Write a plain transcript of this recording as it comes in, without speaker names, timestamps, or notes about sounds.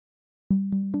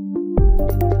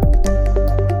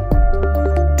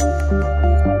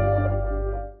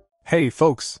Hey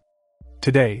folks!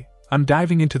 Today, I'm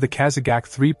diving into the Kazigak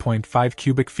 3.5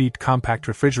 Cu.Ft compact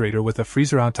refrigerator with a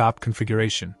freezer on top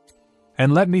configuration.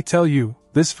 And let me tell you,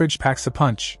 this fridge packs a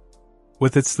punch.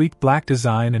 With its sleek black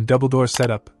design and double door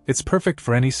setup, it's perfect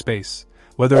for any space,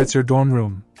 whether it's your dorm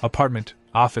room, apartment,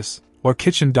 office, or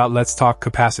kitchen. Let's talk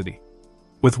capacity.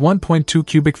 With 1.2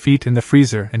 cubic feet in the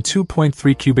freezer and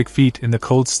 2.3 cubic feet in the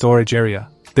cold storage area,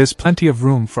 there's plenty of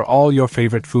room for all your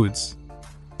favorite foods.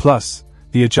 Plus,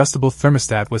 the adjustable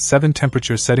thermostat with 7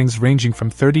 temperature settings ranging from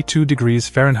 32 degrees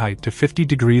Fahrenheit to 50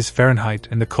 degrees Fahrenheit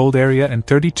in the cold area and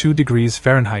 32 degrees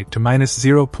Fahrenheit to minus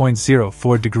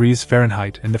 0.04 degrees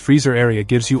Fahrenheit in the freezer area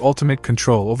gives you ultimate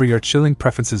control over your chilling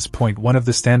preferences. One of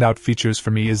the standout features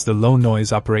for me is the low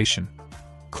noise operation.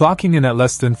 Clocking in at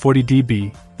less than 40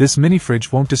 dB, this mini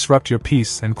fridge won't disrupt your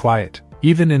peace and quiet,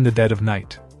 even in the dead of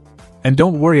night. And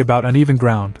don't worry about uneven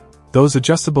ground, those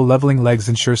adjustable leveling legs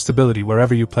ensure stability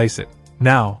wherever you place it.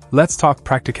 Now, let's talk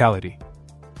practicality.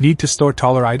 Need to store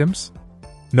taller items?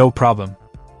 No problem.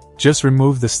 Just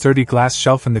remove the sturdy glass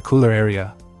shelf in the cooler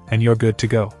area, and you're good to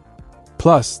go.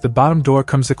 Plus, the bottom door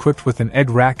comes equipped with an egg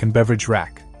rack and beverage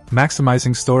rack,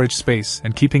 maximizing storage space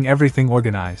and keeping everything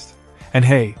organized. And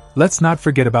hey, let's not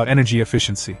forget about energy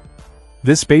efficiency.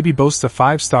 This baby boasts a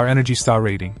 5-star Energy Star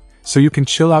rating, so you can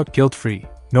chill out guilt-free,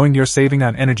 knowing you're saving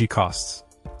on energy costs.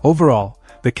 Overall,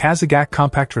 the Kazigak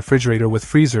compact refrigerator with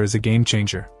freezer is a game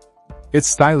changer. It's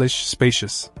stylish,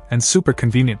 spacious, and super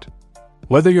convenient.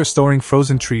 Whether you're storing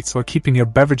frozen treats or keeping your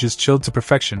beverages chilled to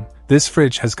perfection, this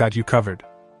fridge has got you covered.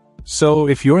 So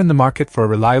if you're in the market for a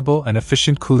reliable and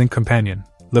efficient cooling companion,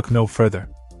 look no further.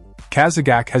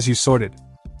 Kazigak has you sorted.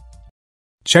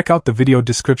 Check out the video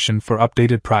description for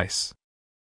updated price.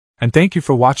 And thank you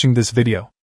for watching this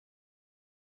video.